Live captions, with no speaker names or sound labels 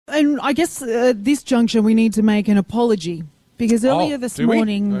and I guess at this juncture we need to make an apology. Because earlier this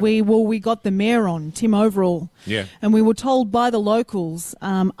morning we got the mayor on, Tim Overall, and we were told by the locals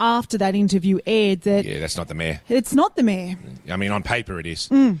after that interview aired that... Yeah, that's not the mayor. It's not the mayor. I mean, on paper it is,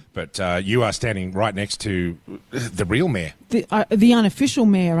 but you are standing right next to the real mayor. The unofficial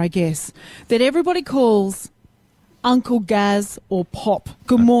mayor, I guess, that everybody calls Uncle Gaz or Pop.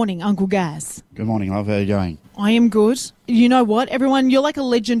 Good morning, Uncle Gaz. Good morning, love. How are you going? I am good. You know what? Everyone, you're like a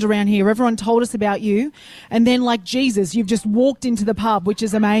legend around here. Everyone told us about you. And then, like Jesus, you've just walked into the pub, which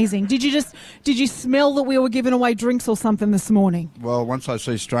is amazing. Did you smell that we were giving away drinks or something this morning? Well, once I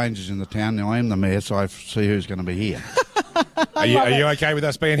see strangers in the town, now I am the mayor, so I see who's going to be here. Are you okay with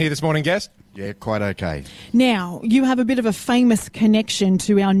us being here this morning, guest? Yeah, quite okay. Now, you have a bit of a famous connection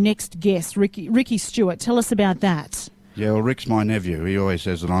to our next guest, Ricky Stuart. Tell us about that. Yeah, well, Rick's my nephew. He always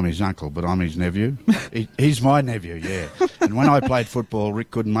says that I'm his uncle, but I'm his nephew. He's my nephew, yeah. And when I played football,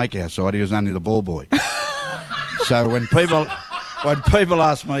 Rick couldn't make our side. He was only the ball boy. So when people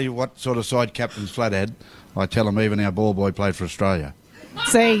ask me what sort of side Captain's Flat had, I tell them even our ball boy played for Australia.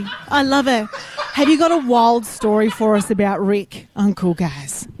 See, I love it. Have you got a wild story for us about Rick, Uncle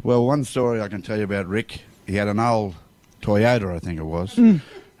Gaz? Well, one story I can tell you about Rick. He had an old Toyota, I think it was,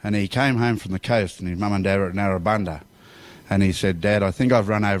 and he came home from the coast and his mum and dad were at Narrabundah. And he said, Dad, I think I've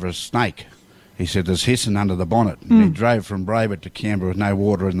run over a snake. He said, there's hissing under the bonnet. And he drove from Braybert to Canberra with no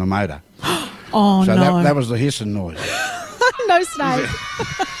water in the motor. Oh, so no. that was the hissing noise. No snake.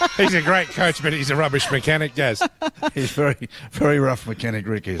 He's a great coach, but he's a rubbish mechanic, Gaz. He's very, very rough mechanic,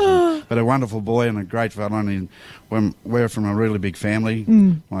 Rick is. But a wonderful boy and a great fellow. And we're from a really big family.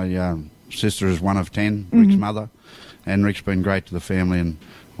 My sister is one of 10, Rick's mother. And Rick's been great to the family and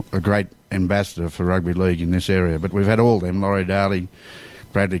a great ambassador for rugby league in this area. But we've had all them, Laurie Daly,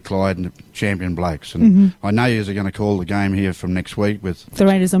 Bradley Clyde and champion blokes. And I know you're going to call the game here from next week with... The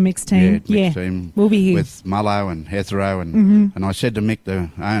Raiders on mixed team. Yeah, mixed team. We'll be here. With Mullo and Hethro. And I said to Mick,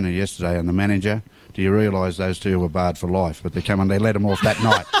 the owner, yesterday, and the manager, do you realise those two were barred for life? But they let them off that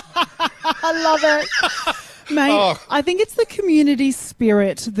night. I love it. Mate, I think it's the community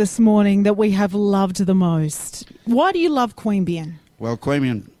spirit this morning that we have loved the most. Why do you love Queanbeyan? Well,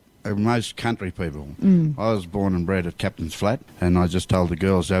 Queanbeyan, most country people. I was born and bred at Captain's Flat, and I just told the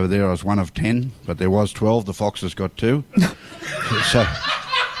girls over there I was one of 10, but there was 12. The Foxes got 2. So,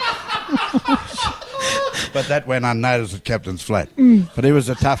 but that went unnoticed at Captain's Flat. But it was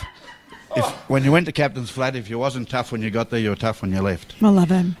a tough... when you went to Captain's Flat, if you wasn't tough when you got there, you were tough when you left. I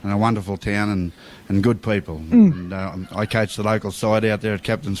love it. And a wonderful town and good people. And I coached the local side out there at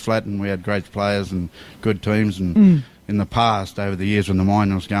Captain's Flat, and we had great players and good teams. And in the past, over the years when the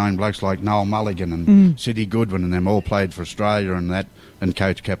mine was going, blokes like Noel Mulligan and Sidney Goodwin and them all played for Australia and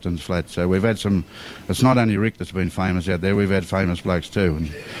coached Captain's Flat. So we've had some... It's not only Rick that's been famous out there, we've had famous blokes too.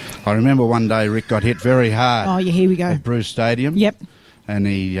 And I remember one day Rick got hit very hard. Oh, yeah, here we go. At Bruce Stadium. Yep. And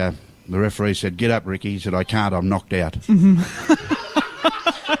the referee said, get up, Ricky. He said, I can't, I'm knocked out.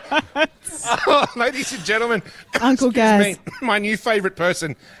 Ladies and gentlemen, Uncle Gaz. My new favourite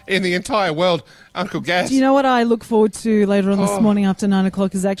person in the entire world, Uncle Gaz. Do you know what I look forward to later on this morning after 9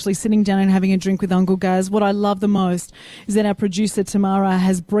 o'clock is actually sitting down and having a drink with Uncle Gaz. What I love the most is that our producer Tamara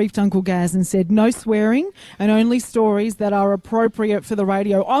has briefed Uncle Gaz and said no swearing and only stories that are appropriate for the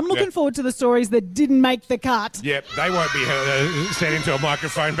radio. I'm looking forward to the stories that didn't make the cut. Yep, they won't be said into a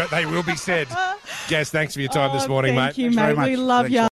microphone, but they will be said. Gaz, thanks for your time this morning, thank mate. You, mate. We love you.